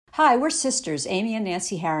Hi, we're sisters, Amy and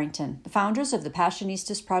Nancy Harrington, the founders of the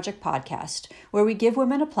Passionistas Project podcast, where we give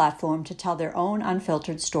women a platform to tell their own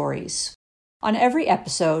unfiltered stories. On every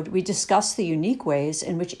episode, we discuss the unique ways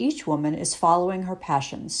in which each woman is following her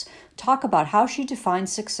passions, talk about how she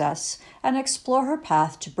defines success, and explore her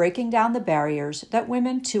path to breaking down the barriers that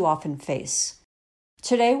women too often face.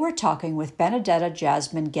 Today, we're talking with Benedetta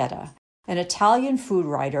Jasmine Guetta, an Italian food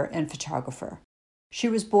writer and photographer. She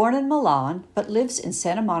was born in Milan, but lives in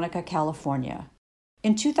Santa Monica, California.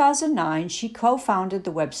 In 2009, she co-founded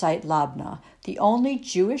the website Labna, the only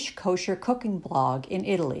Jewish kosher cooking blog in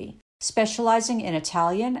Italy, specializing in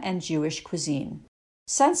Italian and Jewish cuisine.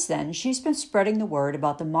 Since then, she's been spreading the word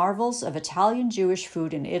about the marvels of Italian Jewish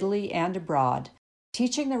food in Italy and abroad,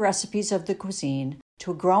 teaching the recipes of the cuisine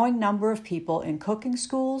to a growing number of people in cooking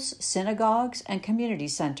schools, synagogues, and community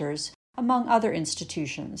centers, among other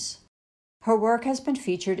institutions. Her work has been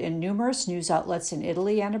featured in numerous news outlets in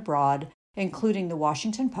Italy and abroad, including The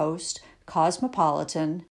Washington Post,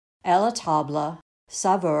 Cosmopolitan, La Table,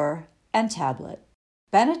 Savoring, and Tablet.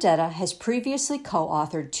 Benedetta has previously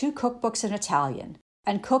co-authored 2 cookbooks in Italian,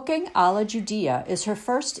 and Cooking alla Judea is her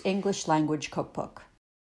first English-language cookbook.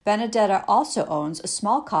 Benedetta also owns a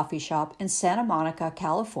small coffee shop in Santa Monica,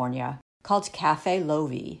 California, called Cafe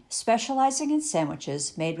Lovi, specializing in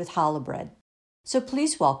sandwiches made with challah bread. So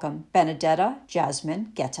please welcome Benedetta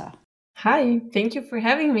Jasmine Guetta. Hi, thank you for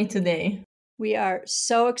having me today. We are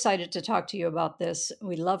so excited to talk to you about this.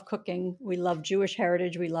 We love cooking. We love Jewish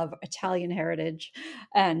heritage. We love Italian heritage.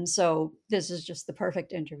 And so this is just the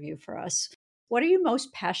perfect interview for us. What are you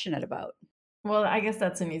most passionate about? Well, I guess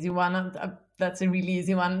that's an easy one. That's a really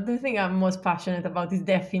easy one. The thing I'm most passionate about is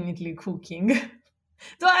definitely cooking.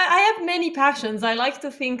 So I have many passions. I like to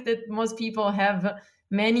think that most people have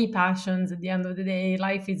many passions. At the end of the day,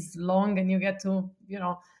 life is long and you get to,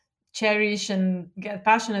 cherish and get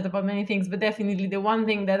passionate about many things. But definitely the one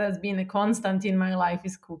thing that has been a constant in my life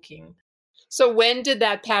is cooking. So when did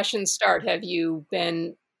that passion start? Have you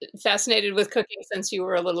been fascinated with cooking since you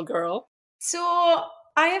were a little girl? So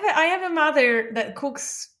I have a mother that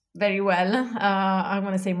cooks very well. I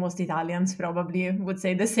want to say most Italians probably would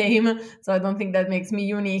say the same. So I don't think that makes me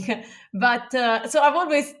unique. But so I've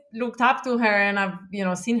always looked up to her and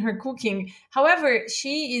I've, seen her cooking. However,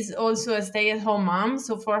 she is also a stay-at-home mom.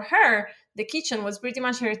 So for her, the kitchen was pretty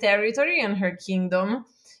much her territory and her kingdom.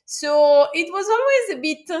 So it was always a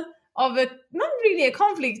bit of a, not really a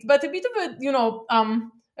conflict, but a bit of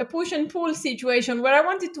a push and pull situation where I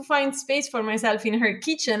wanted to find space for myself in her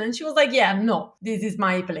kitchen. And she was like, yeah, no, this is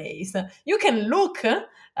my place. You can look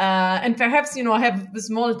and perhaps, have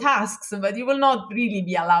small tasks, but you will not really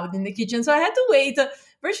be allowed in the kitchen. So I had to wait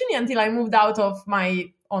virtually until I moved out of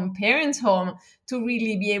my own parents' home to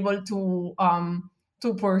really be able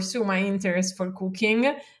to pursue my interest for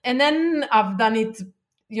cooking. And then I've done it,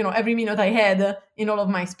 every minute I had in all of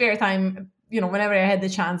my spare time, whenever I had the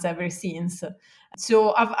chance ever since.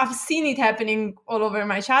 So I've seen it happening all over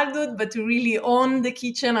my childhood, but to really own the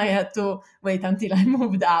kitchen, I had to wait until I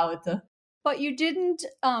moved out. But you didn't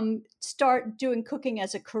start doing cooking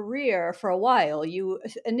as a career for a while. You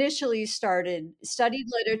initially studied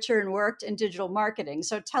literature and worked in digital marketing.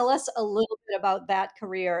 So tell us a little bit about that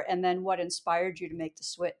career and then what inspired you to make the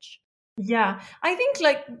switch. Yeah, I think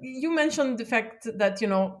like you mentioned the fact that,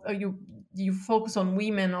 you focus on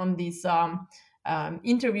women on these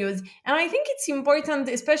interviews. And I think it's important,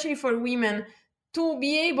 especially for women, to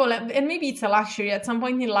be able, and maybe it's a luxury at some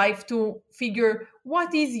point in life, to figure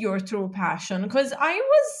what is your true passion. Because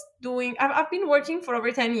I've been working for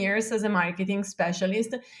over 10 years as a marketing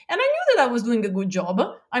specialist, and I knew that I was doing a good job.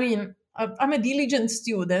 I mean, I'm a diligent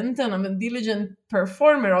student and I'm a diligent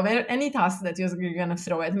performer of any task that you're going to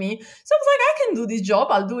throw at me. So I was like, I can do this job.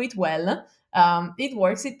 I'll do it well. It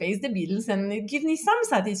works, it pays the bills, and it gives me some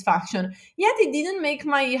satisfaction. Yet it didn't make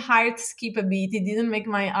my heart skip a beat. It didn't make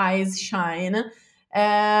my eyes shine.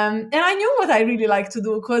 And I knew what I really like to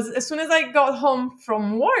do, because as soon as I got home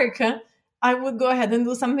from work, I would go ahead and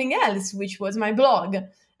do something else, which was my blog.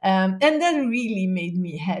 And that really made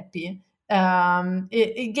me happy.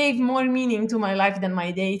 It gave more meaning to my life than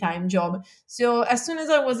my daytime job. So as soon as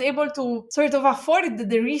I was able to sort of afford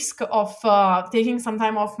the risk of taking some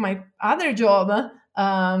time off my other job,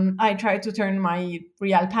 I tried to turn my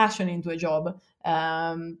real passion into a job.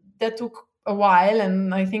 That took a while,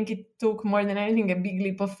 and I think it took more than anything a big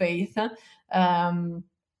leap of faith.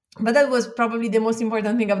 But that was probably the most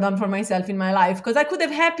important thing I've done for myself in my life, because I could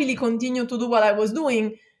have happily continued to do what I was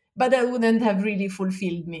doing, but that wouldn't have really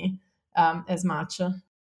fulfilled me as much.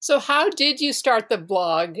 So how did you start the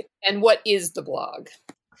blog, and what is the blog?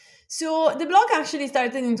 So the blog actually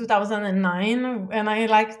started in 2009, and I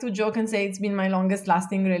like to joke and say it's been my longest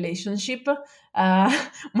lasting relationship,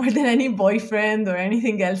 more than any boyfriend or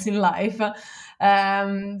anything else in life.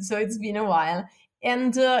 So it's been a while.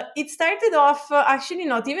 And it started off actually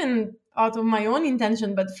not even out of my own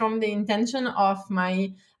intention, but from the intention of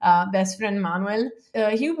my best friend Manuel.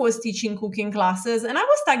 He was teaching cooking classes, and I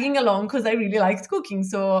was tagging along because I really liked cooking.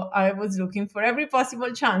 So I was looking for every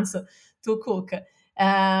possible chance to cook.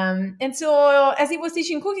 And so as he was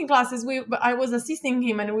teaching cooking classes, I was assisting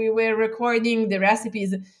him, and we were recording the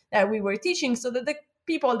recipes that we were teaching so that the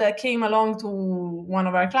people that came along to one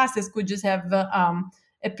of our classes could just have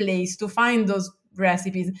a place to find those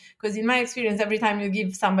recipes. Because in my experience, every time you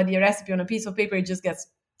give somebody a recipe on a piece of paper, it just gets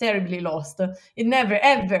terribly lost. It never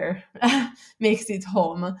ever makes it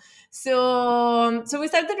home. So we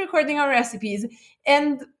started recording our recipes,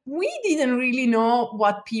 and we didn't really know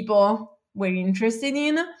what people were interested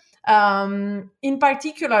in. In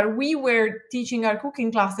particular, we were teaching our cooking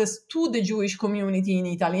classes to the Jewish community in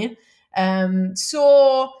Italy.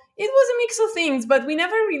 So it was a mix of things, but we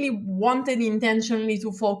never really wanted intentionally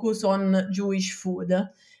to focus on Jewish food.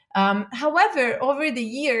 However, over the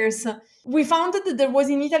years, we found that there was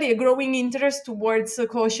in Italy a growing interest towards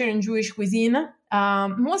kosher and Jewish cuisine,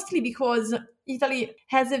 mostly because Italy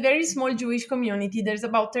has a very small Jewish community. There's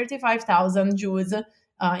about 35,000 Jews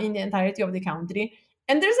in the entirety of the country.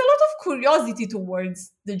 And there's a lot of curiosity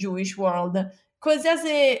towards the Jewish world. Because as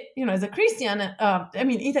a Christian,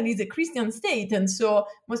 Italy is a Christian state, and so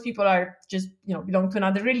most people are just, belong to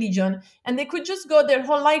another religion, and they could just go their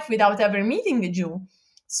whole life without ever meeting a Jew.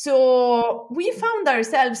 So we found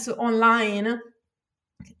ourselves online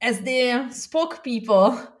as the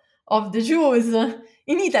spokespeople of the Jews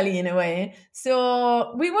in Italy, in a way.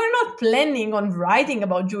 So we were not planning on writing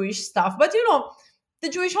about Jewish stuff, but the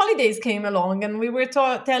Jewish holidays came along, and we were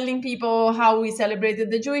telling people how we celebrated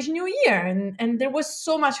the Jewish New Year, and there was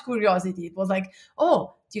so much curiosity. It was like,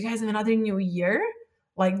 oh, do you guys have another New Year?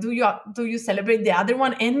 Like, do you celebrate the other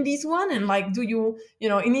one and this one? And like, do you,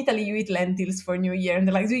 in Italy you eat lentils for New Year? And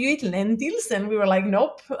they're like, do you eat lentils? And we were like,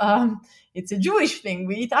 nope, it's a Jewish thing.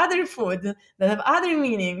 We eat other food that have other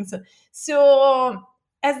meanings. So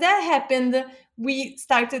as that happened, we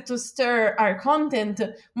started to stir our content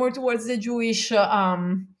more towards the Jewish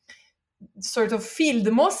sort of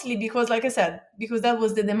field, mostly because, like I said, because that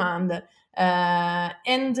was the demand.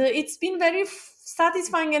 And it's been very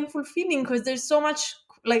satisfying and fulfilling because there's so much,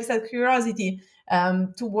 like I said, curiosity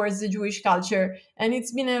towards the Jewish culture. And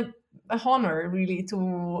it's been a honor, really,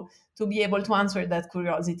 to be able to answer that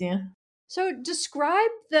curiosity. So describe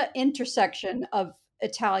the intersection of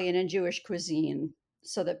Italian and Jewish cuisine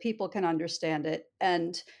so that people can understand it,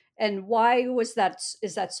 and why is that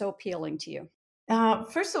so appealing to you?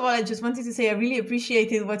 First of all, I just wanted to say I really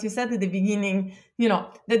appreciated what you said at the beginning,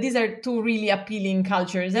 that these are two really appealing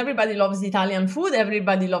cultures. Everybody loves Italian food,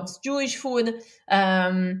 everybody loves Jewish food.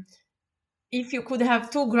 If you could have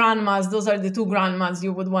two grandmas, those are the two grandmas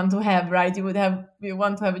you would want to have, right? You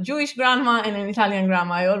want to have a Jewish grandma and an Italian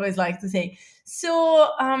grandma, I always like to say. So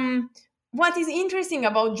what is interesting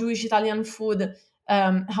about Jewish Italian food,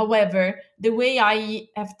 however, the way I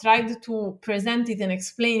have tried to present it and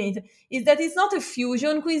explain it, is that it's not a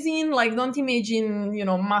fusion cuisine. Like, don't imagine,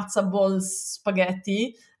 matzo balls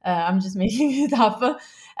spaghetti. I'm just making it up.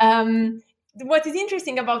 What is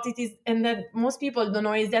interesting about it is, and that most people don't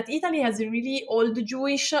know, is that Italy has a really old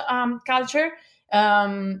Jewish culture.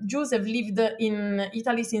 Jews have lived in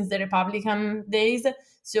Italy since the Republican days,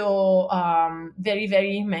 so very,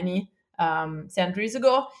 very many centuries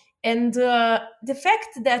ago. And the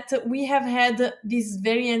fact that we have had this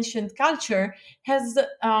very ancient culture has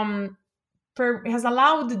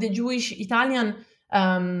allowed the Jewish Italian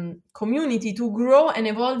community to grow and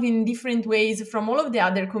evolve in different ways from all of the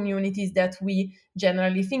other communities that we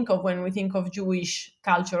generally think of when we think of Jewish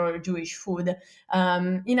culture or Jewish food.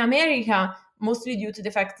 In America, mostly due to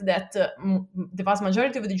the fact that the vast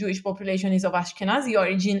majority of the Jewish population is of Ashkenazi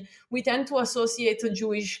origin, we tend to associate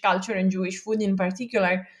Jewish culture and Jewish food in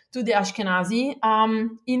particular to the Ashkenazi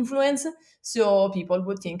influence. So people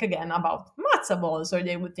would think again about matzo balls, or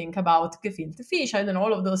they would think about gefilte fish, I don't know,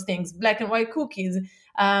 all of those things, black and white cookies.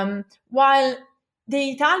 While the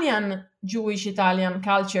Italian, Jewish Italian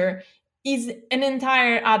culture is an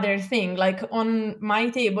entire other thing. Like, on my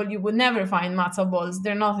table, you would never find matzo balls.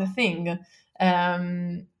 They're not a thing.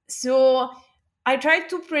 So I tried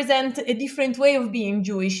to present a different way of being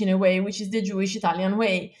Jewish in a way, which is the Jewish Italian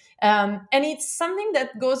way. And it's something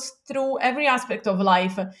that goes through every aspect of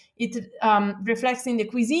life. It reflects in the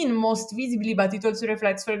cuisine most visibly, but it also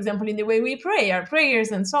reflects, for example, in the way we pray. Our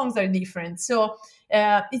prayers and songs are different. So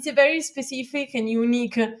it's a very specific and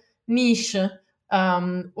unique niche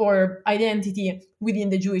or identity within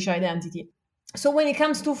the Jewish identity. So when it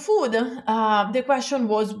comes to food, the question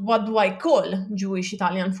was, what do I call Jewish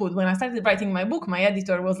Italian food? When I started writing my book, my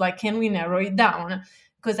editor was like, can we narrow it down?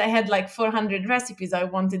 Because I had like 400 recipes I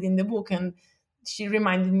wanted in the book, and she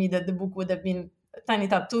reminded me that the book would have been a tiny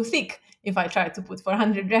tad too thick if I tried to put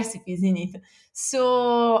 400 recipes in it.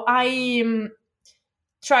 So I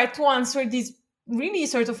tried to answer this really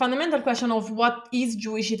sort of fundamental question of what is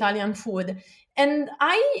Jewish Italian food. And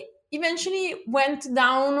I eventually went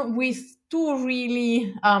down with two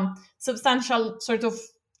really substantial sort of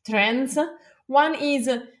trends. One is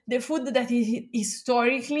the food that is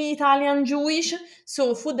historically Italian Jewish,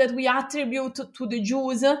 so food that we attribute to the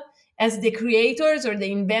Jews as the creators or the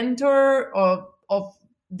inventor of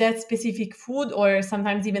that specific food, or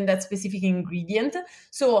sometimes even that specific ingredient.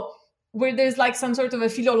 So where there's like some sort of a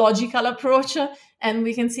philological approach, and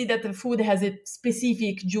we can see that the food has a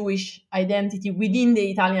specific Jewish identity within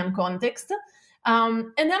the Italian context.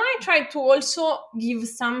 And then I tried to also give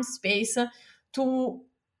some space to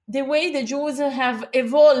the way the Jews have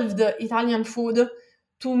evolved Italian food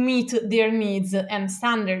to meet their needs and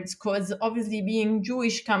standards, because obviously being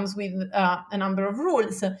Jewish comes with a number of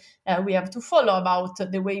rules we have to follow about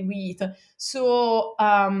the way we eat. So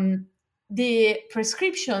the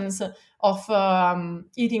prescriptions of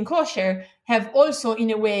eating kosher have also, in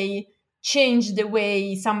a way, changed the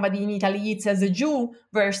way somebody in Italy eats as a Jew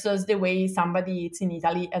versus the way somebody eats in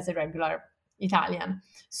Italy as a regular Italian.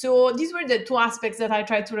 So these were the two aspects that I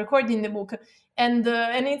tried to record in the book, and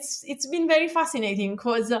it's been very fascinating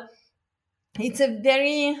because it's a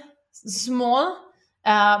very small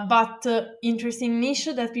but interesting niche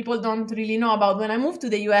that people don't really know about. When I moved to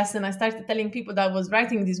the US and I started telling people that I was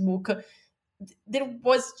writing this book, there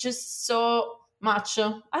was just so much,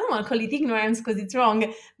 I don't want to call it ignorance because it's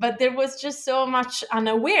wrong, but there was just so much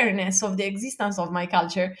unawareness of the existence of my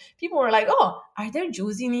culture. People were like, oh, are there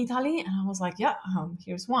Jews in Italy? And I was like, yeah,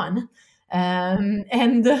 here's one. And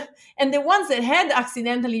the ones that had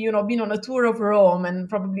accidentally, been on a tour of Rome and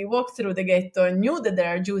probably walked through the ghetto and knew that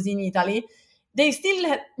there are Jews in Italy, they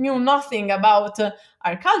still knew nothing about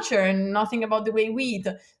our culture and nothing about the way we eat.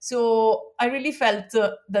 So I really felt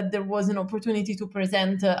that there was an opportunity to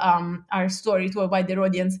present our story to a wider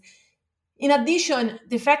audience. In addition,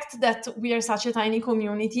 the fact that we are such a tiny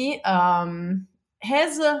community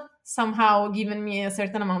has somehow given me a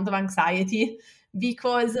certain amount of anxiety,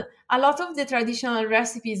 because a lot of the traditional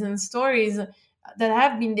recipes and stories that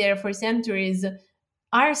have been there for centuries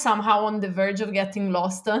are somehow on the verge of getting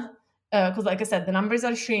lost. Because, like I said, the numbers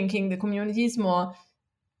are shrinking, the community is small,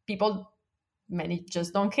 many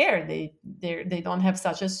just don't care. They don't have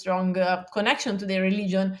such a strong connection to their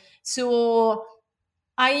religion. So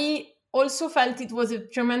I also felt it was a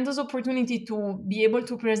tremendous opportunity to be able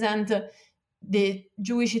to present the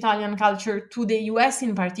Jewish Italian culture to the US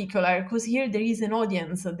in particular, because here there is an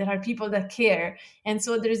audience, there are people that care. And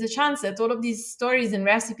so there is a chance that all of these stories and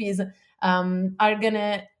recipes are going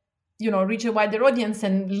to reach a wider audience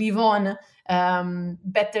and live on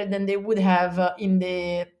better than they would have in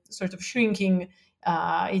the sort of shrinking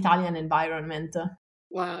Italian environment.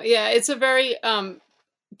 Wow. Yeah, it's a very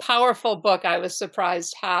powerful book. I was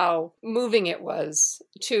surprised how moving it was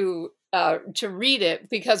to read it,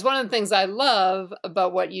 because one of the things I love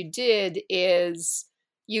about what you did is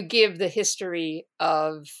you give the history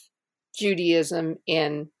of Judaism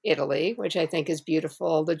in Italy, which I think is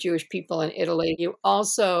beautiful, the Jewish people in Italy. You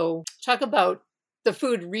also talk about the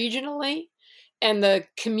food regionally and the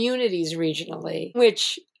communities regionally,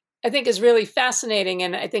 which I think is really fascinating.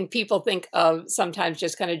 And I think people think of sometimes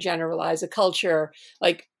just kind of generalize a culture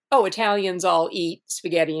like, oh, Italians all eat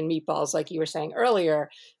spaghetti and meatballs, like you were saying earlier,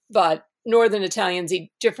 but Northern Italians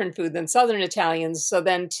eat different food than Southern Italians. So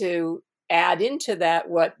then to add into that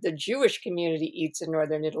what the Jewish community eats in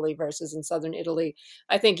Northern Italy versus in Southern Italy,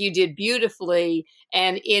 I think you did beautifully.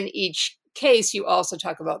 And in each case, you also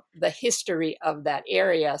talk about the history of that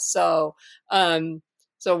area. So,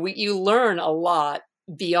 you learn a lot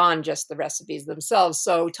beyond just the recipes themselves.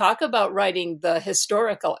 So talk about writing the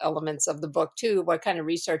historical elements of the book too. What kind of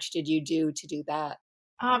research did you do to do that?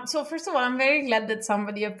 So first of all, I'm very glad that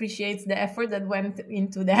somebody appreciates the effort that went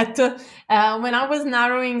into that. When I was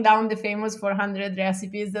narrowing down the famous 400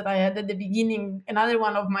 recipes that I had at the beginning, another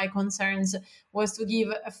one of my concerns was to give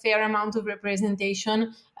a fair amount of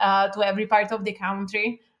representation to every part of the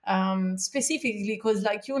country. Specifically, because,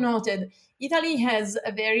 like you noted, Italy has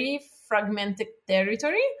a very fragmented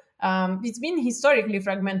territory. It's been historically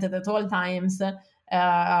fragmented at all times,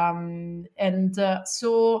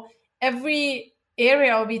 so every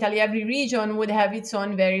area of Italy, every region would have its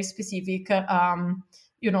own very specific,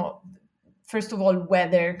 you know, first of all,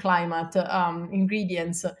 weather, climate,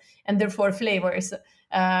 ingredients, and therefore flavors.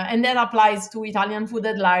 And that applies to Italian food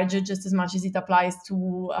at large just as much as it applies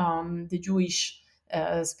to the Jewish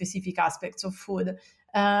specific aspects of food.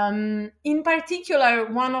 In particular,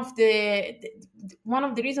 one of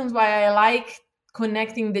the reasons why I like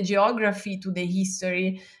connecting the geography to the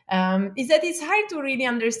history is that it's hard to really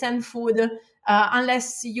understand food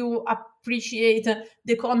unless you appreciate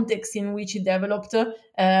the context in which it developed,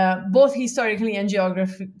 both historically and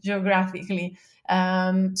geographically.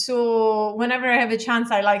 So whenever I have a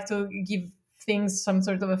chance, I like to give things some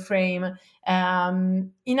sort of a frame.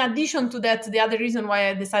 In addition to that, the other reason why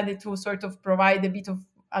I decided to sort of provide a bit of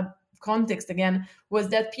a context again was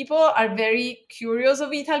that people are very curious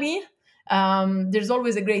of Italy. There's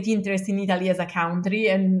always a great interest in Italy as a country,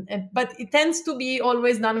 but it tends to be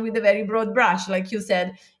always done with a very broad brush. Like you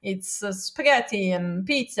said, it's spaghetti and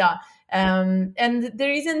pizza, and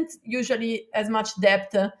there isn't usually as much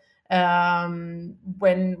depth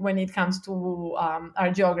when it comes to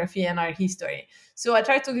our geography and our history. So I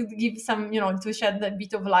try to give some, to shed a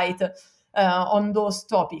bit of light on those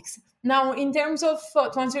topics. Now, in terms of,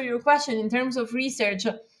 to answer your question, in terms of research,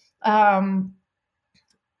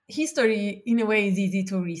 history in a way is easy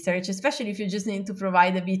to research, especially if you just need to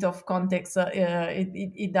provide a bit of context.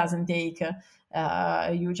 It doesn't take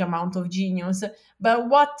a huge amount of genius. But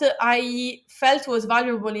what I felt was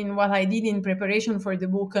valuable in what I did in preparation for the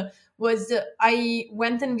book was I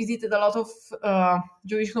went and visited a lot of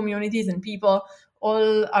Jewish communities and people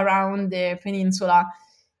all around the peninsula.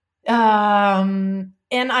 And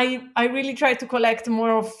I really tried to collect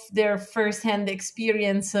more of their firsthand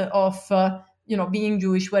experience of being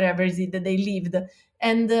Jewish wherever it is that they lived,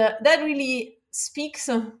 and that really speaks.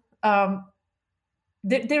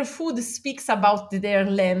 Their food speaks about their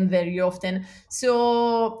land very often.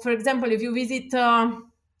 So, for example, if you visit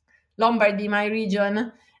Lombardy, my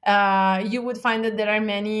region, you would find that there are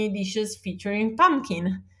many dishes featuring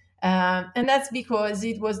pumpkin. And that's because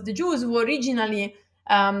it was the Jews who originally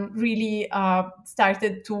really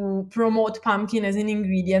started to promote pumpkin as an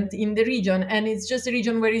ingredient in the region. And it's just a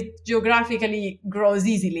region where it geographically grows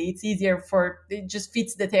easily. It's easier it just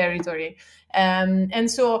fits the territory.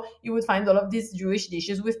 And so you would find all of these Jewish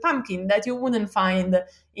dishes with pumpkin that you wouldn't find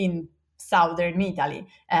in southern Italy.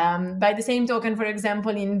 By the same token, for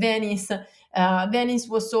example, in Venice, Venice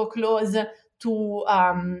was so close to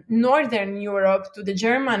Northern Europe, to the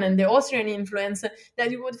German and the Austrian influence,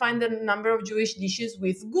 that you would find a number of Jewish dishes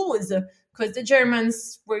with goose, because the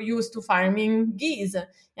Germans were used to farming geese.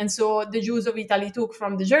 And so the Jews of Italy took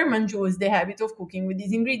from the German Jews the habit of cooking with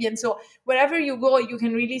these ingredients. So wherever you go, you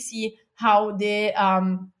can really see how the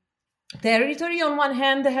territory on one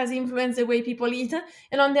hand has influenced the way people eat,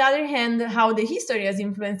 and on the other hand how the history has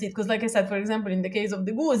influenced it. Because, like I said, for example, in the case of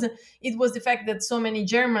the goose, it was the fact that so many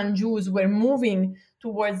German Jews were moving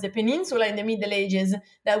towards the peninsula in the Middle Ages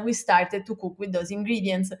that we started to cook with those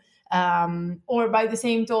ingredients. Or by the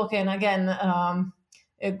same token, again,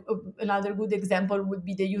 another good example would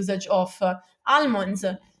be the usage of almonds.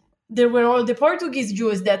 There were all the Portuguese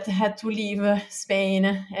Jews that had to leave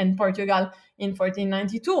Spain and Portugal in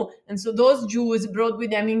 1492. And so those Jews brought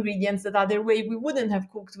with them ingredients that other way we wouldn't have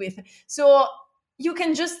cooked with. So you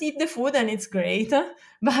can just eat the food and it's great.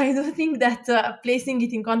 But I do think that placing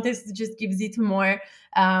it in context just gives it more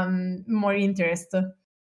interest.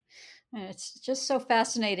 It's just so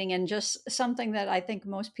fascinating, and just something that I think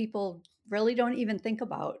most people really don't even think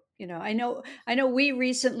about. I know we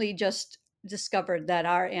recently just discovered that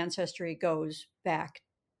our ancestry goes back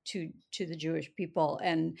to the Jewish people,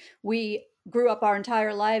 and we grew up our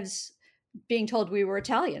entire lives being told we were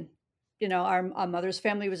Italian. Our mother's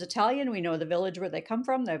family was Italian. We know the village where they come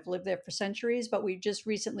from. They've lived there for centuries, but we just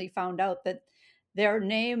recently found out that their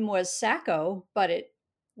name was Sacco, but it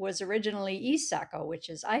was originally Isacco, which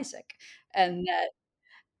is Isaac. And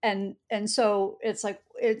so it's like,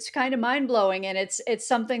 it's kind of mind-blowing, and it's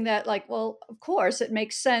something that, like, well, of course it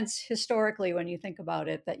makes sense historically when you think about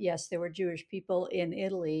it, that yes, there were Jewish people in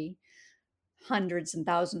Italy hundreds and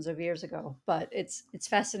thousands of years ago, but it's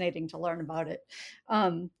fascinating to learn about it.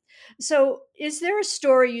 So is there a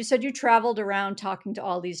story, you said you traveled around talking to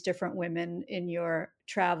all these different women in your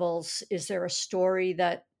travels. Is there a story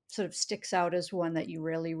that sort of sticks out as one that you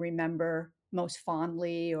really remember most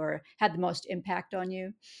fondly or had the most impact on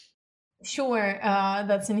you? Sure,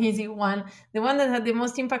 that's an easy one. The one that had the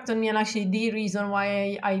most impact on me, and actually the reason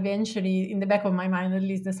why I eventually, in the back of my mind at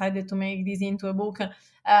least, decided to make this into a book,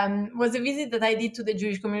 was a visit that I did to the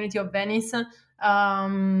Jewish community of Venice.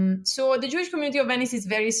 So the Jewish community of Venice is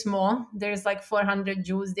very small. There's like 400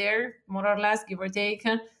 Jews there, more or less, give or take.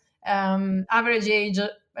 Average age,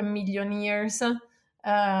 1,000,000 years.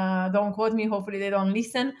 Don't quote me, hopefully they don't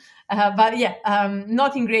listen. But yeah,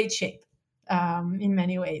 not in great shape in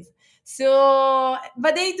many ways. So,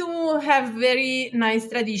 but they do have very nice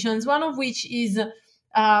traditions, one of which is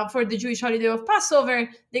for the Jewish holiday of Passover,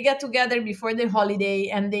 they get together before the holiday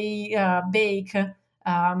and they bake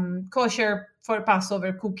kosher for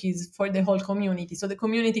Passover cookies for the whole community. So the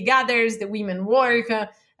community gathers, the women work,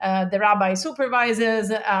 the rabbi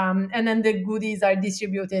supervises, and then the goodies are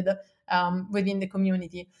distributed within the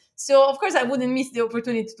community. So, of course, I wouldn't miss the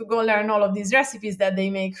opportunity to go learn all of these recipes that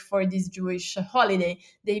they make for this Jewish holiday.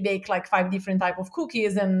 They bake like 5 different types of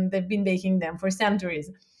cookies, and they've been baking them for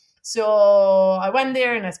centuries. So I went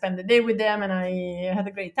there and I spent the day with them, and I had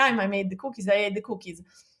a great time. I made the cookies, I ate the cookies.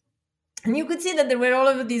 And you could see that there were all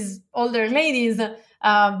of these older ladies.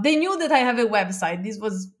 They knew that I have a website. This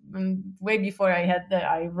was way before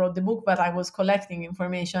I wrote the book, but I was collecting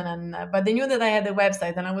information. But they knew that I had a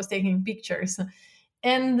website, and I was taking pictures.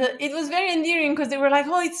 And it was very endearing because they were like,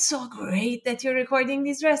 "Oh, it's so great that you're recording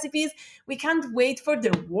these recipes. We can't wait for the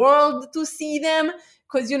world to see them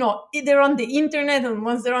because, they're on the internet. And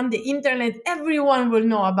once they're on the internet, everyone will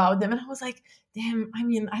know about them." And I was like, damn, I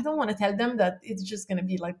mean, I don't want to tell them that it's just going to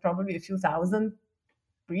be like probably a few thousand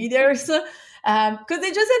readers. Because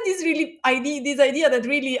they just had this idea that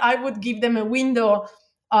really I would give them a window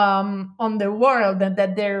on the world, and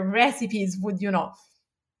that their recipes would,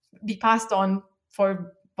 be passed on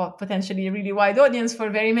for potentially a really wide audience for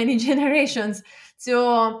very many generations.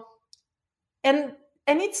 So, and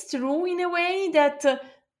it's true in a way that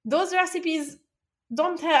those recipes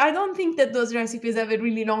I don't think that those recipes have a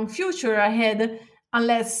really long future ahead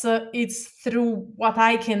unless it's through what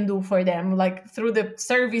I can do for them, like through the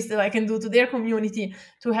service that I can do to their community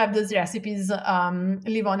to have those recipes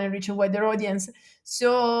live on and reach a wider audience.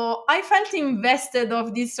 So I felt invested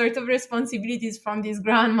of these sort of responsibilities from these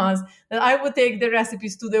grandmas, that I would take the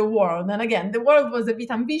recipes to the world. And again, the world was a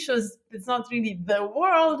bit ambitious. It's not really the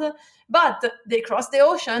world, but they crossed the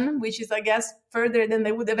ocean, which is, I guess, further than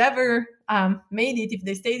they would have ever made it if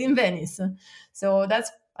they stayed in Venice. So that's,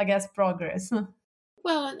 I guess, progress.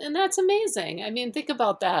 Well, and that's amazing. I mean, think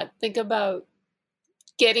about that. Think about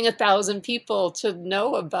getting 1,000 people to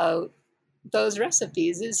know about those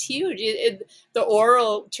recipes is huge. The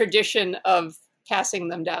oral tradition of passing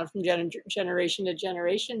them down from generation to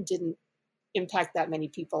generation didn't impact that many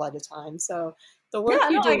people at a time. So the work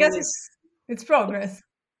you're doing, I guess it's progress.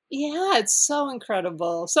 Yeah, it's so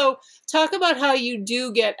incredible. So talk about how you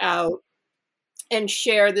do get out and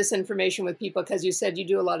share this information with people, because you said you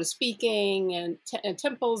do a lot of speaking and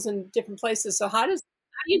temples and different places. So how do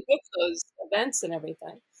you book those events and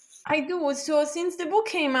everything? I do. So since the book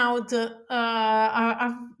came out,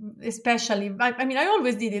 I've especially, I mean, I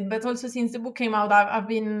always did it, but also since the book came out, I've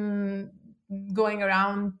been going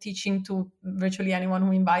around teaching to virtually anyone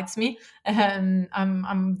who invites me.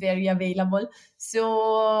 I'm very available.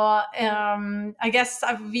 So I guess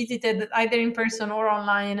I've visited either in person or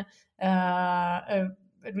online a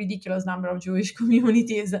ridiculous number of Jewish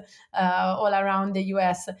communities all around the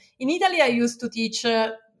US. In Italy, I used to teach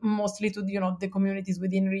mostly to the communities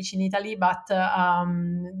within reach in Italy, but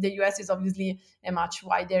the US is obviously a much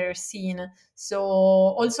wider scene. So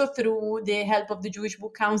also through the help of the Jewish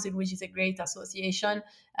Book Council, which is a great association,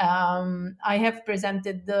 I have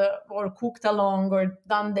presented or cooked along or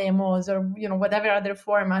done demos or whatever other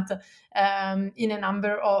format in a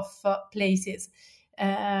number of places.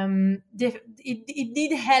 It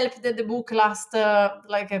did help that the book last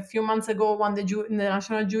like a few months ago won the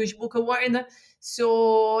National Jewish Book Award.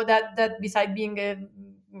 So that beside being a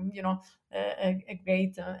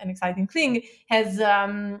great and exciting thing, has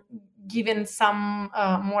given some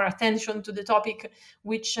more attention to the topic,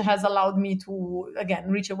 which has allowed me to again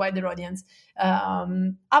reach a wider audience.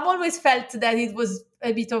 I've always felt that it was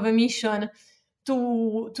a bit of a mission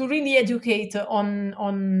to really educate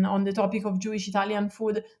on the topic of Jewish Italian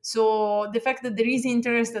food. So the fact that there is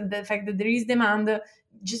interest and the fact that there is demand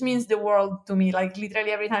just means the world to me. Like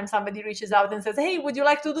literally every time somebody reaches out and says, "Hey, would you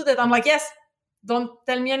like to do that?" I'm like, "Yes, don't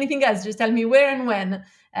tell me anything else. Just tell me where and when.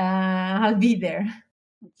 I'll be there.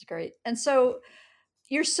 That's great. And so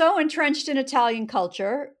you're so entrenched in Italian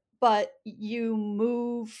culture, but you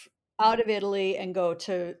move out of Italy and go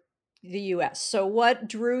to the US. So what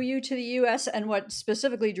drew you to the US and what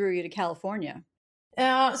specifically drew you to California?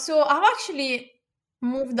 So I've actually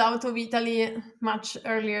moved out of Italy much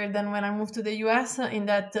earlier than when I moved to the US, in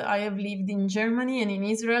that I have lived in Germany and in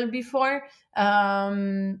Israel before.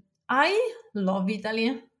 I love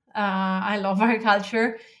Italy. I love our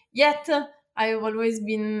culture. Yet I've always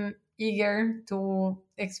been eager to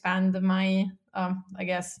expand my, I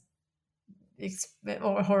guess,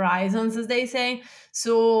 or horizons, as they say.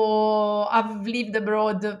 So I've lived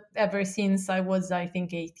abroad ever since I was, I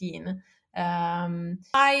think, 18. And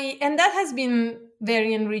that has been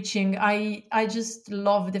very enriching. I just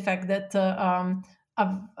love the fact that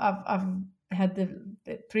I've had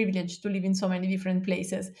the privilege to live in so many different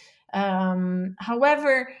places.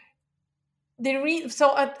 However,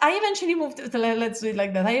 so I eventually moved to, let's do it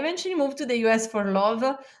like that. I eventually moved to the US for love,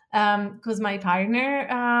 because my partner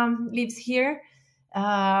lives here.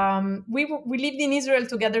 We lived in Israel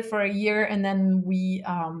together for a year, and then we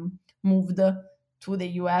moved to the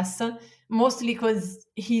US, mostly because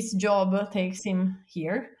his job takes him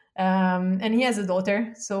here. And he has a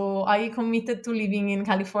daughter, so I committed to living in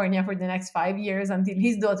California for the next 5 years until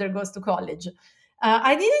his daughter goes to college.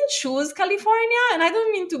 I didn't choose California, and I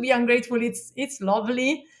don't mean to be ungrateful. It's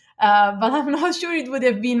lovely, but I'm not sure it would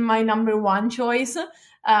have been my number one choice.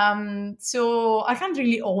 So I can't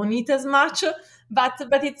really own it as much, but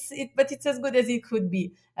it's as good as it could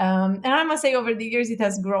be. And I must say, over the years, it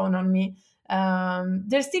has grown on me.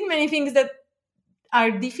 There's still many things that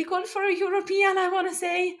are difficult for a European, I want to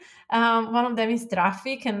say. One of them is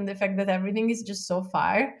traffic and the fact that everything is just so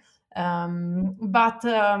far. But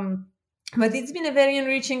it's been a very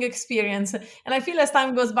enriching experience. And I feel as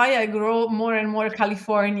time goes by, I grow more and more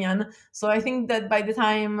Californian. So I think that by the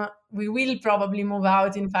time we will probably move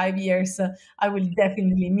out in 5 years, I will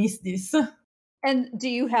definitely miss this. And do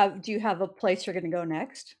you have a place you're going to go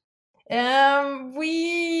next?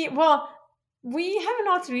 We have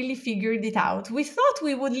not really figured it out. We thought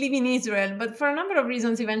we would live in Israel, but for a number of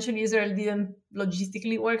reasons, eventually Israel didn't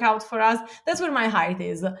logistically work out for us. That's where my heart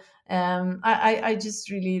is. I just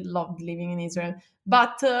really loved living in Israel,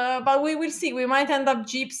 but we will see. We might end up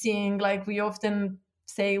gypsying, like we often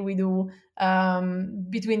say we do,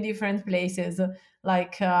 between different places.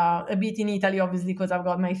 Like a bit in Italy, obviously, because I've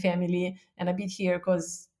got my family, and a bit here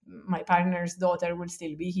because my partner's daughter will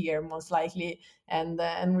still be here, most likely, and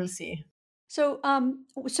we'll see. So,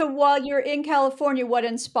 so while you're in California, what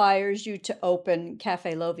inspires you to open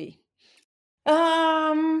Cafe Lovi?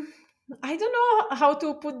 I don't know how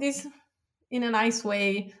to put this in a nice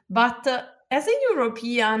way, but as a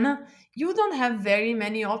European, you don't have very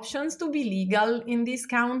many options to be legal in this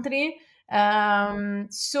country.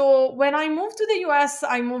 So when I moved to the US,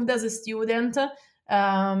 I moved as a student,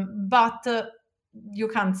 but you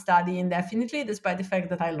can't study indefinitely, despite the fact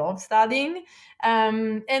that I love studying.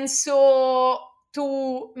 And so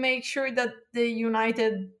to make sure that the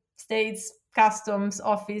United States Customs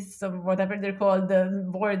Office, or whatever they're called, the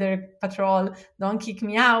Border Patrol, don't kick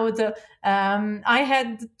me out, I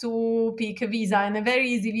had to pick a visa, and a very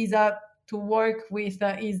easy visa to work with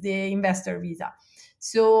is the investor visa.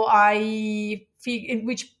 So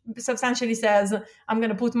which substantially says I'm going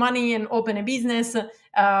to put money and open a business,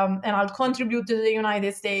 and I'll contribute to the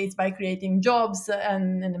United States by creating jobs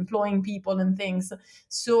and employing people and things.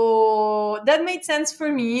 So that made sense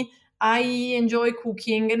for me. I enjoy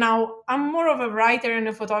cooking. Now, I'm more of a writer and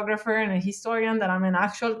a photographer and a historian than I'm an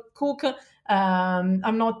actual cook.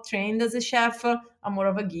 I'm not trained as a chef. I'm more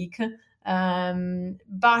of a geek.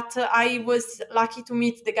 But I was lucky to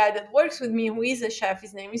meet the guy that works with me, who is a chef.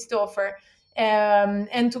 His name is Topher.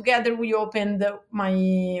 And together we opened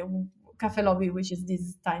my Cafe Lobby, which is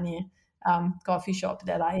this tiny coffee shop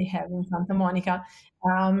that I have in Santa Monica.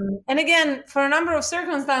 And again, for a number of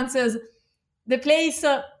circumstances, the place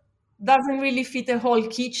doesn't really fit a whole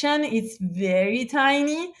kitchen. It's very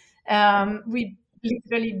tiny. We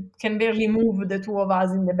literally can barely move, the two of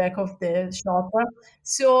us, in the back of the shop.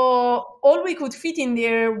 So all we could fit in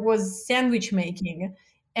there was sandwich making.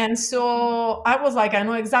 And so I was like, I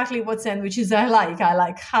know exactly what sandwiches I like. I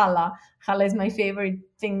like challah. Challah is my favorite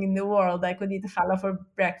thing in the world. I could eat challah for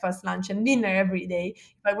breakfast, lunch, and dinner every day.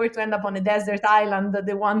 If I were to end up on a desert island,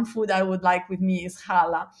 the one food I would like with me is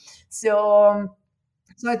challah. So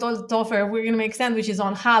I told Topher, we're going to make sandwiches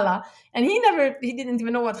on challah. And he didn't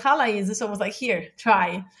even know what challah is. So I was like, here,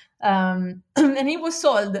 try. And he was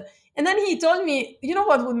sold. And then he told me, you know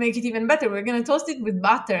what would make it even better? We're going to toast it with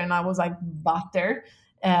butter. And I was like, butter?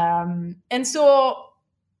 And so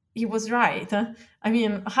he was right. I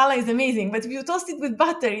mean, challah is amazing, but if you toast it with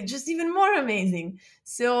butter, it's just even more amazing.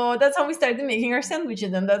 So that's how we started making our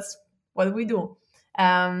sandwiches, and that's what we do.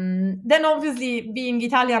 Then obviously, being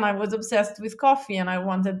Italian, I was obsessed with coffee and I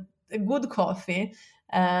wanted a good coffee.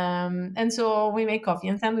 And so we make coffee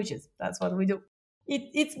and sandwiches. That's what we do.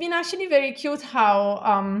 It's been actually very cute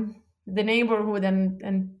how the neighborhood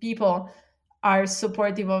and people are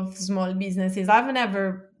supportive of small businesses. I've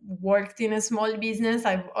never worked in a small business.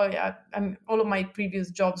 All of my previous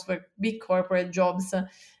jobs were big corporate jobs,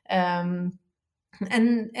 and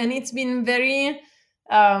it's been very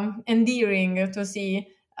endearing to see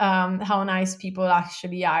how nice people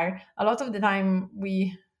actually are. A lot of the time,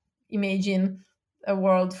 we imagine a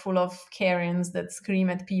world full of Karens that scream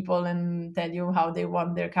at people and tell you how they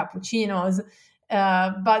want their cappuccinos.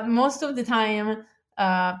 But most of the time,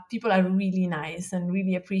 people are really nice and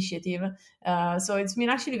really appreciative. So it's been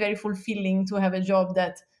actually very fulfilling to have a job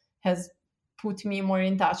that has put me more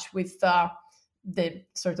in touch with the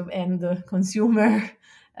sort of end consumer.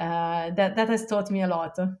 That has taught me a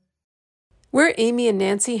lot. We're Amy and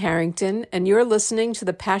Nancy Harrington, and you're listening to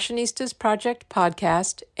the Passionistas Project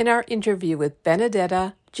podcast in our interview with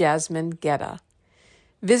Benedetta Jasmine Guetta.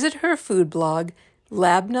 Visit her food blog,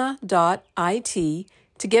 labna.it,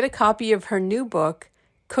 to get a copy of her new book,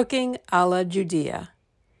 Cooking a la Judea.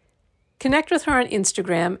 Connect with her on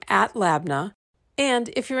Instagram at Labna, and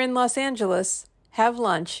if you're in Los Angeles, have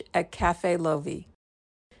lunch at Cafe Lovi.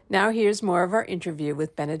 Now here's more of our interview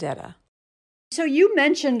with Benedetta. So you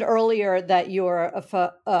mentioned earlier that you're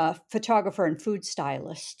a photographer and food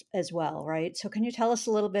stylist as well, right? So can you tell us a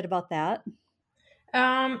little bit about that?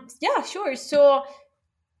 Yeah, sure. So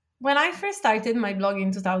when I first started my blog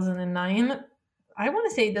in 2009, I want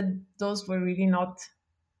to say that those were really not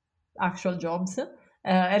actual jobs,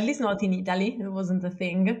 at least not in Italy. It wasn't a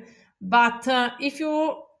thing. But if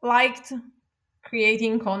you liked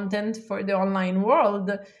creating content for the online world,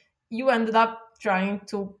 you ended up trying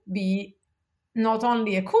to be not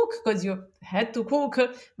only a cook, because you had to cook,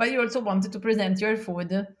 but you also wanted to present your food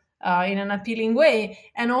in an appealing way.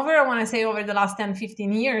 And I want to say over the last 10,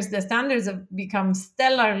 15 years, the standards have become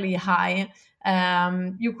stellarly high.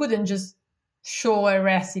 You couldn't just show a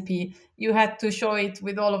recipe. You had to show it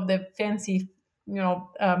with all of the fancy,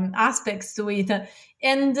 aspects to it.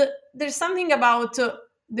 And there's something about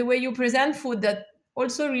the way you present food that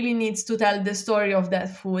also really needs to tell the story of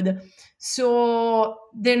that food. So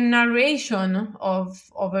the narration of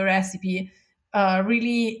a recipe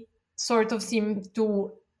really sort of seemed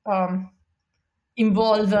to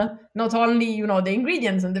involve not only the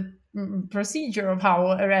ingredients and the procedure of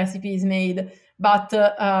how a recipe is made, but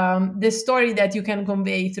the story that you can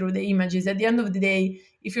convey through the images. At the end of the day,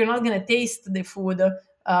 if you're not going to taste the food,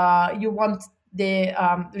 you want the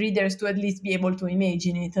readers to at least be able to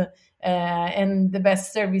imagine it. And the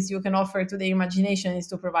best service you can offer to the imagination is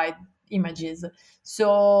to provide images.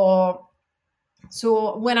 So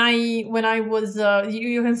when I was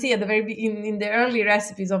you can see at the very beginning, in the early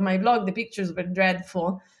recipes of my blog, the pictures were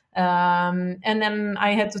dreadful, and then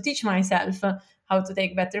I had to teach myself how to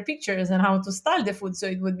take better pictures and how to style the food so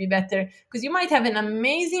it would be better, because you might have an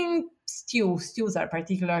amazing stews are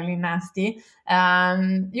particularly nasty.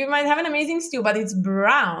 You might have an amazing stew, but it's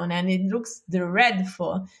brown and it looks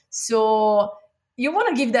dreadful. So you want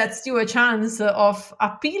to give that stew a chance of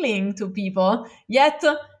appealing to people, yet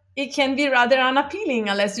it can be rather unappealing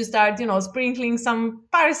unless you start, sprinkling some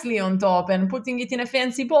parsley on top and putting it in a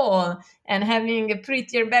fancy bowl and having a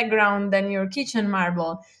prettier background than your kitchen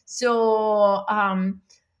marble. So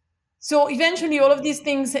eventually all of these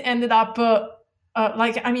things ended up,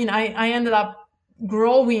 I ended up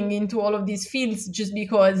growing into all of these fields just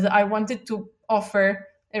because I wanted to offer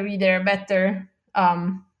a reader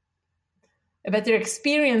a better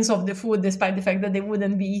experience of the food, despite the fact that they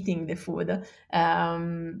wouldn't be eating the food.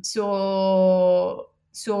 So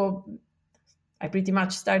I pretty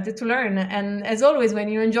much started to learn. And as always, when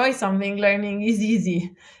you enjoy something, learning is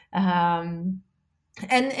easy. And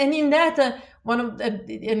in that,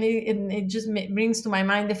 it just brings to my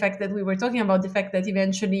mind the fact that we were talking about the fact that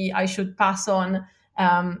eventually I should pass on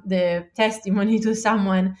the testimony to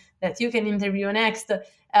someone that you can interview next.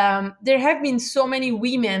 There have been so many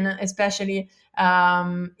women, especially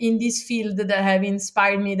in this field, that have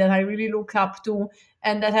inspired me, that I really look up to,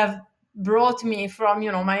 and that have brought me from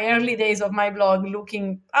my early days of my blog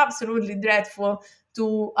looking absolutely dreadful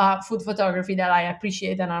to food photography that I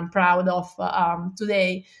appreciate and I'm proud of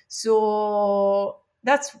today. So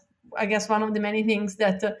that's, I guess, one of the many things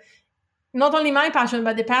that not only my passion,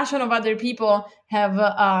 but the passion of other people have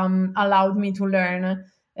allowed me to learn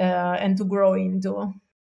and to grow into.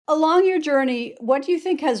 Along your journey, what do you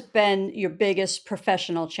think has been your biggest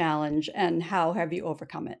professional challenge and how have you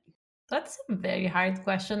overcome it? That's a very hard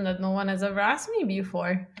question that no one has ever asked me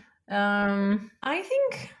before. I'm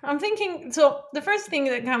thinking, so the first thing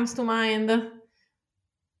that comes to mind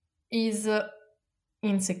is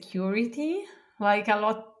insecurity. Like a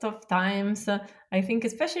lot of times, I think,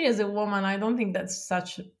 especially as a woman, I don't think that's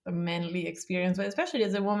such a manly experience, but especially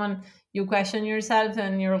as a woman, you question yourself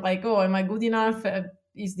and you're like, oh, am I good enough?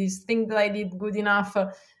 Is this thing that I did good enough?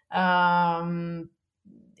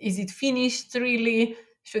 Is it finished really?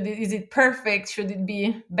 Is it perfect? Should it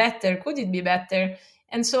be better? Could it be better?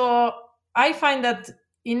 And so I find that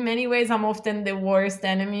in many ways I'm often the worst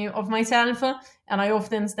enemy of myself, and I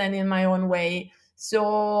often stand in my own way.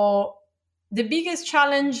 So the biggest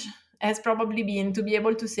challenge has probably been to be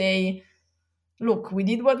able to say, look, we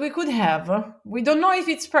did what we could have. We don't know if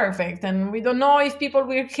it's perfect, and we don't know if people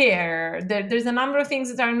will care. There's a number of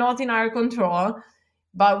things that are not in our control,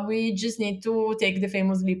 but we just need to take the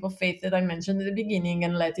famous leap of faith that I mentioned at the beginning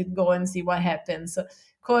and let it go and see what happens.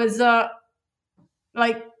 Because,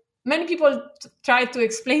 like, many people try to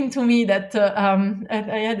explain to me that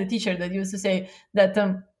I had a teacher that used to say that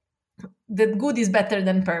that good is better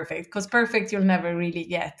than perfect, because perfect you'll never really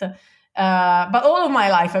get. But all of my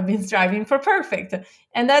life I've been striving for perfect,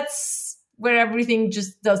 and that's where everything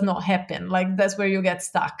just does not happen. Like, that's where you get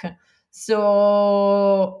stuck.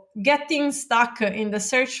 So getting stuck in the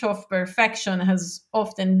search of perfection has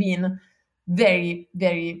often been very,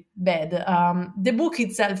 very bad. The book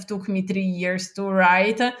itself took me 3 years to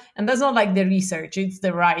write, and that's not like the research, it's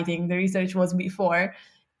the writing. The research was before.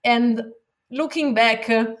 And looking back,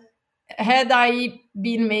 had I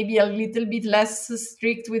been maybe a little bit less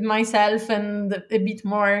strict with myself and a bit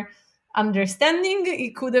more understanding,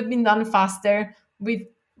 it could have been done faster with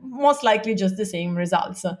most likely just the same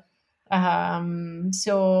results.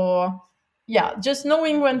 So, yeah, just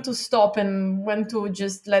knowing when to stop and when to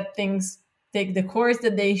just let things take the course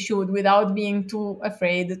that they should without being too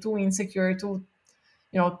afraid, too insecure, too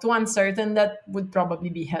uncertain, that would probably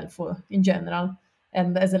be helpful in general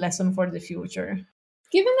and as a lesson for the future.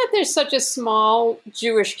 Given that there's such a small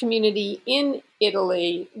Jewish community in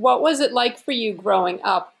Italy, what was it like for you growing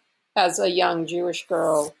up as a young Jewish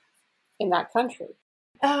girl in that country?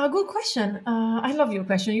 Good question. I love your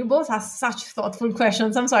question. You both ask such thoughtful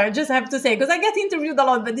questions. I'm sorry, I just have to say, because I get interviewed a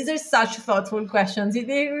lot, but these are such thoughtful questions. It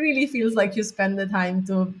really feels like you spend the time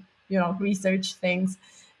to, research things.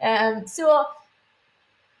 So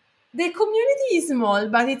the community is small,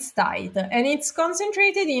 but it's tight, and it's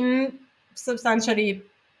concentrated in substantially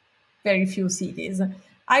very few cities.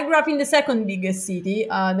 I grew up in the second biggest city.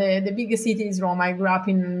 The biggest city is Rome. I grew up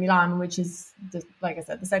in Milan, which is, like I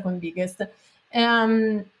said, the second biggest.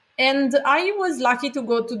 And I was lucky to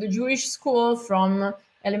go to the Jewish school from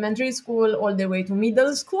elementary school all the way to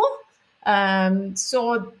middle school.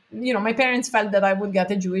 So, my parents felt that I would get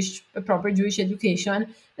a proper Jewish education.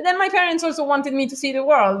 But then my parents also wanted me to see the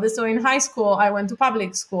world. So in high school, I went to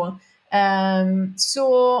public school.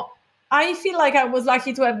 So I feel like I was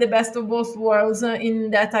lucky to have the best of both worlds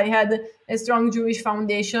in that I had a strong Jewish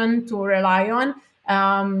foundation to rely on.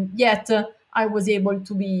 Yet I was able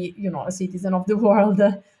to be, a citizen of the world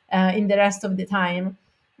in the rest of the time.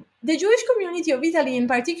 The Jewish community of Italy in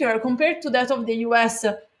particular, compared to that of the US,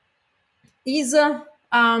 is I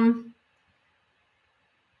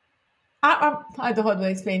don't know how to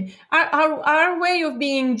explain. Our way of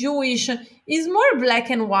being Jewish is more black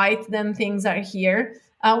and white than things are here.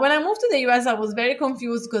 When I moved to the US, I was very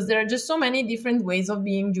confused because there are just so many different ways of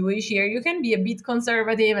being Jewish here. You can be a bit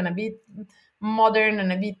conservative and a bit modern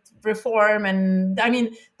and a bit reform. And I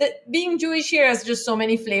mean, being Jewish here has just so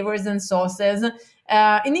many flavors and sauces.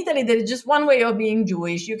 In Italy, there is just one way of being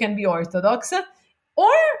Jewish. You can be Orthodox,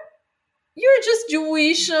 or you're just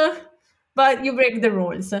Jewish, but you break the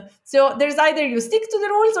rules. So there's either you stick to the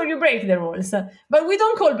rules or you break the rules. But we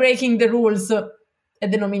don't call breaking the rules a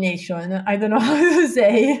denomination. I don't know how to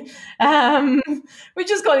say. We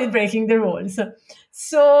just call it breaking the rules.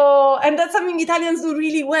 So, and that's something Italians do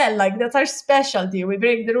really well. Like, that's our specialty. We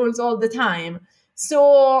break the rules all the time.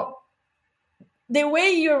 So the way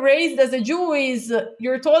you're raised as a Jew is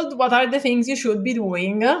you're told what are the things you should be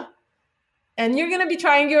doing. And you're going to be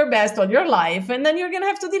trying your best all your life. And then you're going to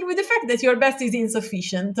have to deal with the fact that your best is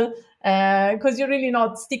insufficient because you're really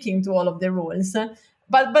not sticking to all of the rules.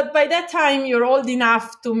 But by that time, you're old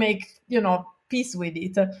enough to make, peace with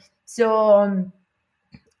it. So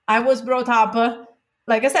I was brought up,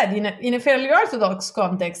 like I said, in a fairly Orthodox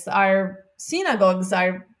context. Our synagogues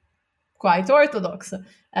are quite orthodox.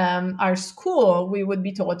 Our school, we would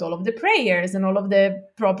be taught all of the prayers and all of the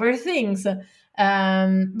proper things. But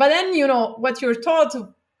then, what you're taught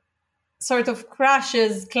sort of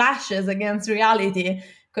clashes against reality,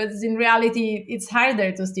 because in reality, it's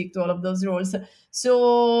harder to stick to all of those rules.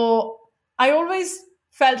 So I always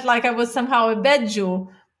felt like I was somehow a bad Jew.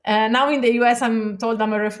 Now in the US, I'm told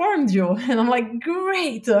I'm a Reformed Jew, and I'm like,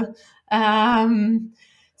 great.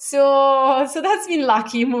 So that's been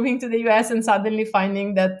lucky, moving to the US and suddenly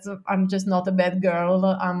finding that I'm just not a bad girl.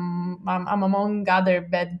 I'm among other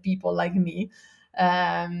bad people like me.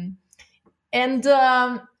 And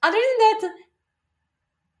other than that,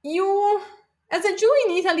 you, as a Jew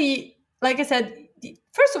in Italy, like I said,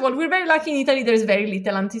 first of all, we're very lucky in Italy. There's very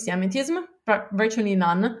little anti-Semitism, virtually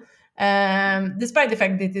none, despite the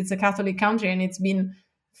fact that it's a Catholic country and it's been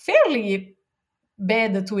fairly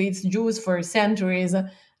bad to its Jews for centuries.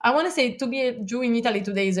 I want to say to be a Jew in Italy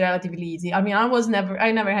today is relatively easy. I mean, I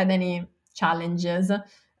never had any challenges.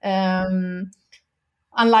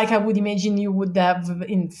 Unlike I would imagine you would have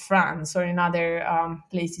in France or in other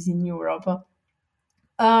places in Europe.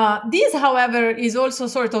 This, however, is also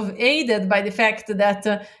sort of aided by the fact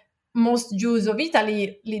that most Jews of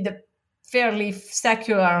Italy lead a fairly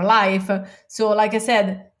secular life. So, like I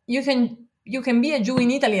said, you can be a Jew in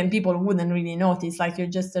Italy and people wouldn't really notice, like you're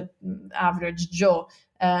just an average Joe.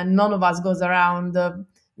 None of us goes around, I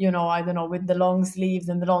don't know, with the long sleeves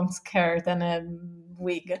and the long skirt and a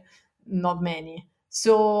wig. Not many.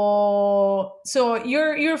 So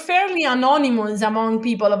you're fairly anonymous among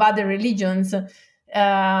people of other religions.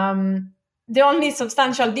 The only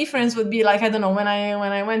substantial difference would be, like, I don't know, when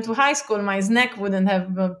I went to high school, my snack wouldn't have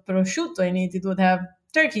prosciutto in it. It would have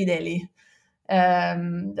turkey deli,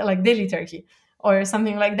 like deli turkey or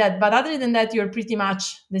something like that. But other than that, you're pretty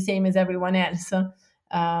much the same as everyone else.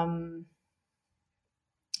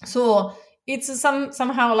 So it's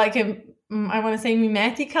somehow like I want to say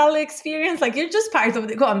mimetical experience. Like, you're just part of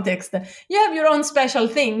the context. You have your own special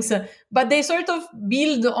things, but they sort of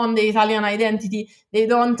build on the Italian identity. They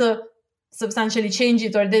don't substantially change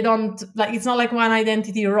it, or they don't, like, it's not like one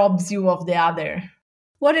identity robs you of the other.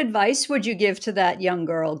 What advice would you give to that young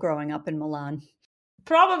girl growing up in Milan?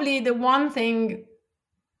 Probably the one thing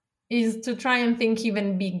is to try and think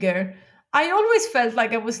even bigger. I always felt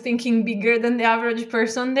like I was thinking bigger than the average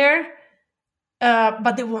person there.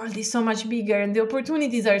 But the world is so much bigger and the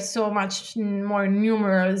opportunities are so much more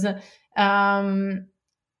numerous. A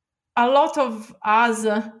lot of us,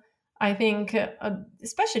 I think,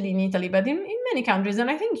 especially in Italy, but in many countries, and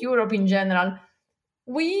I think Europe in general,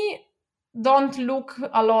 we don't look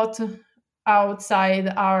a lot outside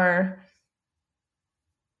our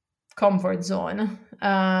comfort zone.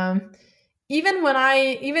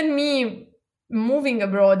 Even me moving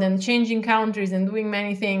abroad and changing countries and doing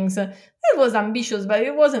many things, it was ambitious, but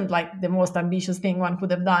it wasn't like the most ambitious thing one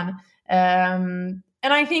could have done. And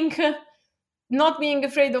I think not being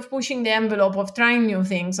afraid of pushing the envelope, of trying new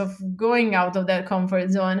things, of going out of that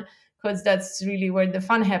comfort zone, because that's really where the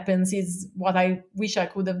fun happens, is what I wish I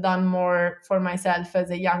could have done more for myself as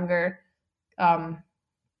a younger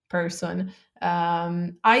person.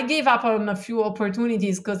 I gave up on a few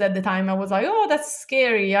opportunities because at the time I was like, oh, that's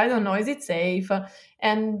scary. I don't know. Is it safe?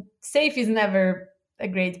 And safe is never a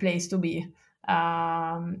great place to be.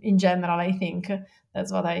 In general, I think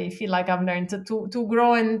that's what I feel like I've learned to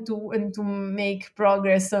grow and to make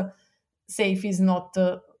progress. Safe is not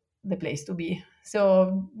the place to be.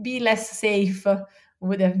 So be less safe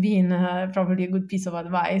would have been probably a good piece of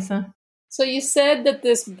advice. So you said that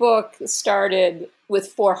this book started with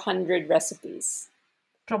 400 recipes.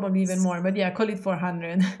 Probably even more, but yeah, call it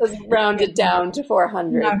 400. Let's round it down to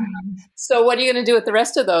 400. Yeah. So what are you going to do with the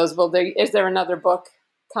rest of those? Is there another book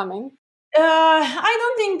coming? I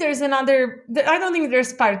don't think there's another. I don't think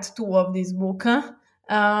there's part 2 of this book.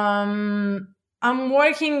 I'm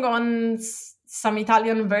working on some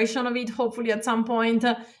Italian version of it, hopefully at some point,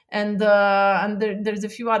 and there's a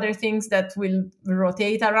few other things that will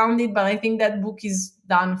rotate around it. But I think that book is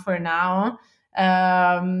done for now.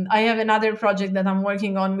 I have another project that I'm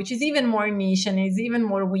working on, which is even more niche and is even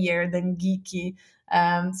more weird and geeky.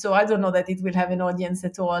 So I don't know that it will have an audience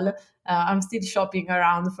at all. I'm still shopping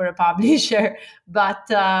around for a publisher, but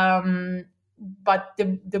the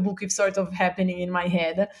book is sort of happening in my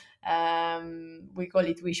head. We call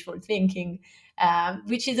it wishful thinking,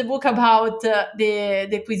 which is a book about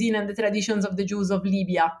the cuisine and the traditions of the Jews of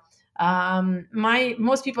Libya.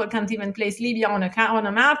 Most people can't even place Libya on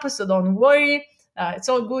a map, so don't worry. It's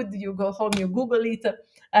all good. You go home, you Google it.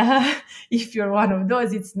 If you're one of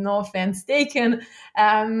those, it's no offense taken.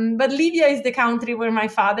 But Libya is the country where my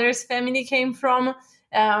father's family came from.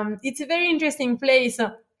 It's a very interesting place.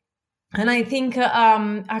 And I think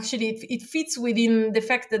actually it fits within the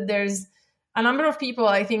fact that there's a number of people,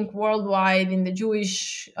 I think, worldwide in the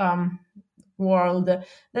Jewish world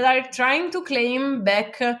that are trying to claim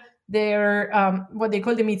back their what they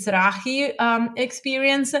call the Mizrahi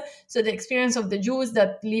experience. So the experience of the Jews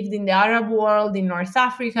that lived in the Arab world, in North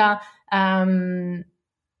Africa,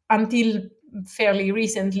 until fairly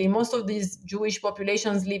recently. Most of these Jewish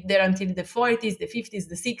populations lived there until the 40s, the 50s,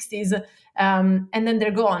 the 60s, and then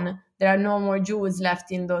they're gone. There are no more Jews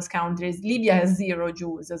left in those countries. Libya has 0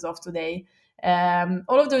 Jews as of today.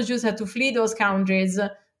 All of those Jews had to flee those countries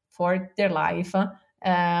for their life.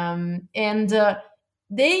 And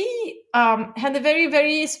they had a very,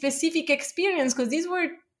 very specific experience, because these were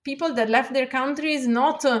people that left their countries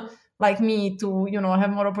not like me to,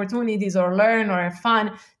 have more opportunities or learn or have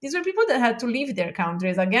fun. These were people that had to leave their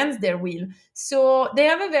countries against their will. So they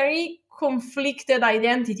have a very conflicted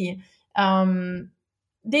identity.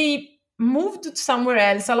 They moved somewhere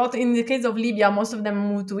else. A lot, in the case of Libya, most of them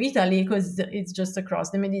moved to Italy because it's just across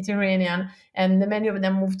the Mediterranean, and many of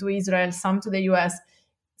them moved to Israel, some to the US.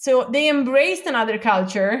 So they embraced another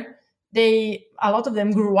culture. A lot of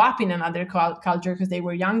them grew up in another culture because they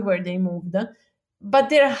were young where they moved, but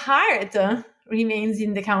their heart remains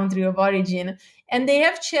in the country of origin, and they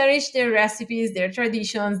have cherished their recipes, their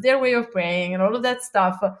traditions, their way of praying, and all of that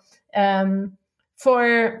stuff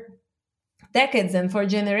for decades and for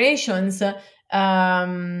generations,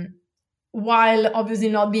 while obviously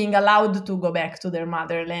not being allowed to go back to their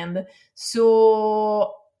motherland.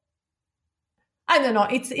 So I don't know.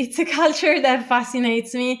 It's a culture that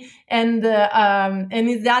fascinates me, and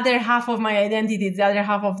it's the other half of my identity. It's the other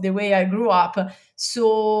half of the way I grew up.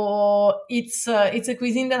 So it's a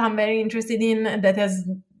cuisine that I'm very interested in, that has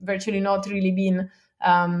virtually not really been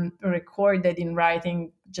recorded in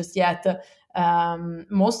writing just yet.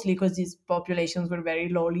 Mostly because these populations were very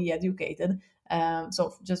lowly educated.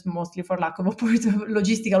 So just mostly for lack of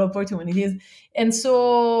logistical opportunities. And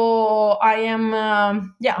so I am,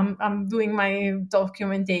 I'm doing my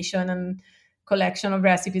documentation and collection of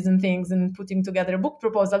recipes and things, and putting together a book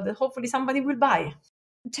proposal that hopefully somebody will buy.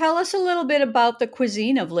 Tell us a little bit about the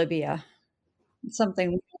cuisine of Libya. It's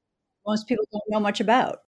something most people don't know much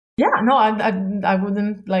about. Yeah, no, I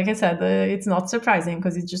wouldn't, like I said, it's not surprising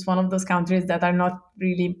because it's just one of those countries that are not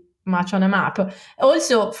really much on a map.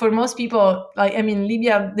 Also, for most people,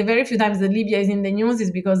 Libya, the very few times that Libya is in the news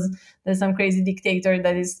is because there's some crazy dictator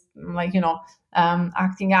that is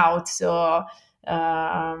acting out. So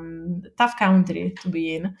tough country to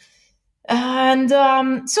be in. And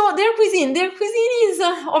so their cuisine is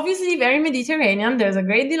obviously very Mediterranean. There's a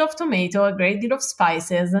great deal of tomato, a great deal of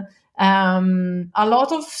spices, a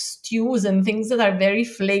lot of stews and things that are very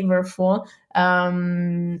flavorful.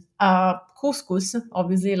 Couscous,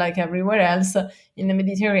 obviously, like everywhere else in the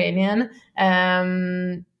Mediterranean,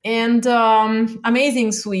 and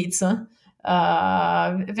amazing sweets,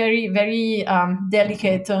 very, very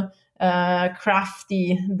delicate,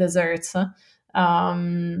 crafty desserts.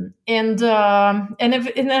 And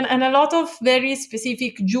a lot of very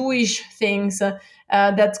specific Jewish things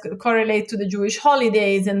that correlate to the Jewish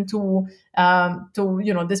holidays and to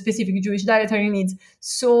the specific Jewish dietary needs.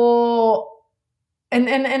 So, and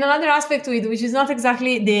another aspect to it, which is not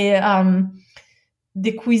exactly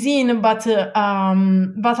the cuisine, but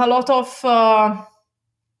a lot of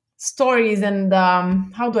stories and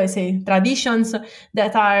traditions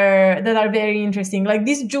that are very interesting. Like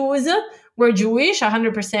these Jews were Jewish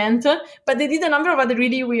 100%, but they did a number of other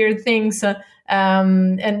really weird things,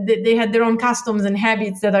 and they had their own customs and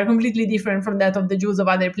habits that are completely different from that of the Jews of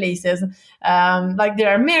other places. Like there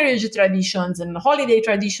are marriage traditions and holiday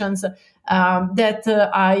traditions that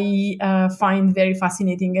I find very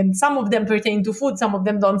fascinating, and some of them pertain to food, some of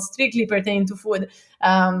them don't strictly pertain to food.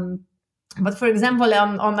 But for example,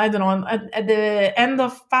 at the end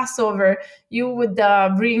of Passover, you would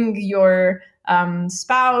bring your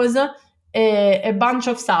spouse a bunch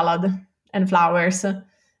of salad and flowers.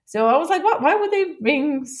 So I was like, why would they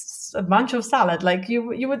bring a bunch of salad? Like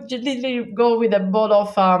you would just literally go with a bowl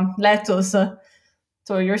of lettuce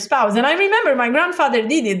to your spouse. And I remember my grandfather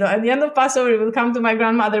did it. At the end of Passover, he would come to my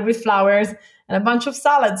grandmother with flowers and a bunch of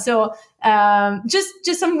salad. So just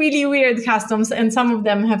some really weird customs, and some of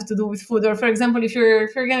them have to do with food. Or for example, if you're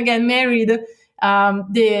going to get married,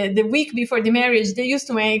 the week before the marriage, they used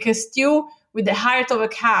to make a stew with the heart of a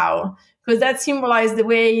cow, because that symbolized the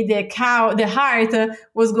way the heart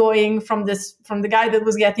was going from the guy that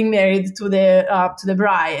was getting married to the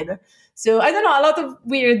bride. So I don't know, a lot of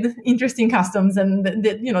weird, interesting customs, and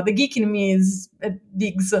the geek in me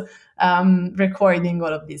digs recording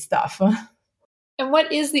all of this stuff. And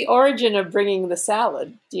what is the origin of bringing the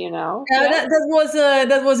salad? Do you know?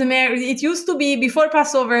 That was a marriage. It used to be before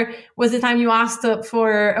Passover was the time you asked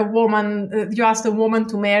for a woman. You asked a woman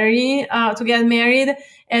to marry, to get married,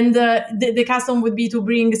 and the custom would be to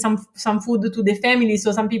bring some food to the family.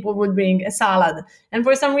 So some people would bring a salad, and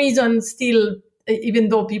for some reason, still, even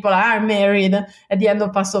though people are married, at the end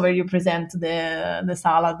of Passover, you present the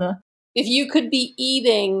salad. If you could be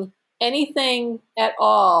eating anything at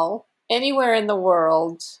all, anywhere in the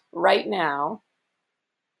world right now,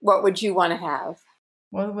 what would you want to have?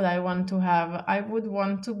 What would I want to have? I would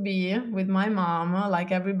want to be with my mom,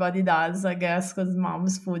 like everybody does, I guess, because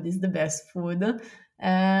mom's food is the best food.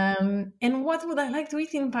 And what would I like to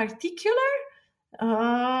eat in particular?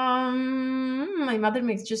 My mother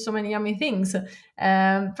makes just so many yummy things.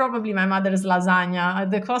 Probably my mother's lasagna.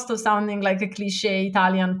 At the cost of sounding like a cliche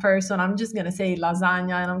Italian person, I'm just going to say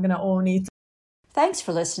lasagna and I'm going to own it. Thanks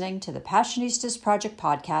for listening to the Passionistas Project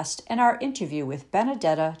podcast and our interview with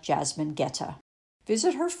Benedetta Jasmine Guetta.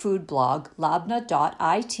 Visit her food blog,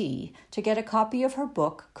 labna.it, to get a copy of her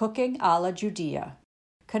book, Cooking a la Judea.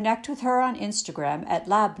 Connect with her on Instagram at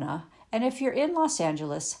Labna, and if you're in Los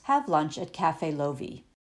Angeles, have lunch at Cafe Lovi.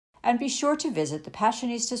 And be sure to visit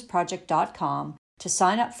thepassionistasproject.com to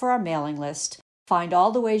sign up for our mailing list, find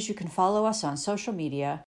all the ways you can follow us on social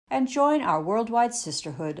media, and join our worldwide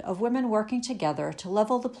sisterhood of women working together to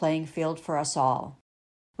level the playing field for us all.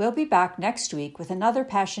 We'll be back next week with another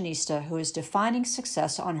passionista who is defining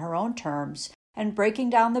success on her own terms and breaking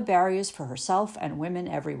down the barriers for herself and women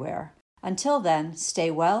everywhere. Until then,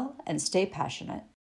 stay well and stay passionate.